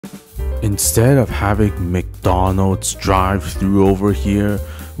Instead of having McDonald's drive-through over here,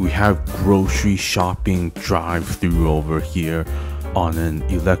 we have grocery shopping drive-through over here on an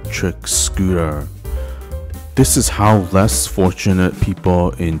electric scooter. This is how less fortunate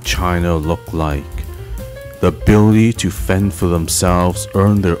people in China look like. The ability to fend for themselves,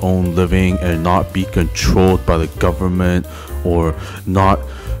 earn their own living, and not be controlled by the government, or not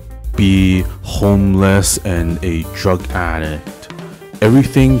be homeless and a drug addict.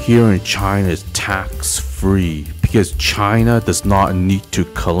 Everything here in China is tax-free because China does not need to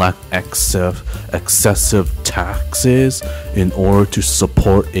collect excessive taxes in order to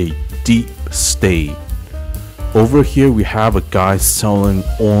support a deep state. Over here we have a guy selling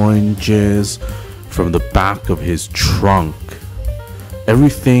oranges from the back of his trunk.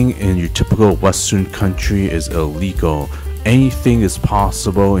 Everything in your typical Western country is illegal. Anything is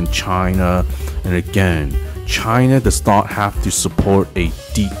possible in China, and again, China does not have to support a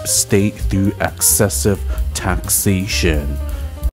deep state through excessive taxation.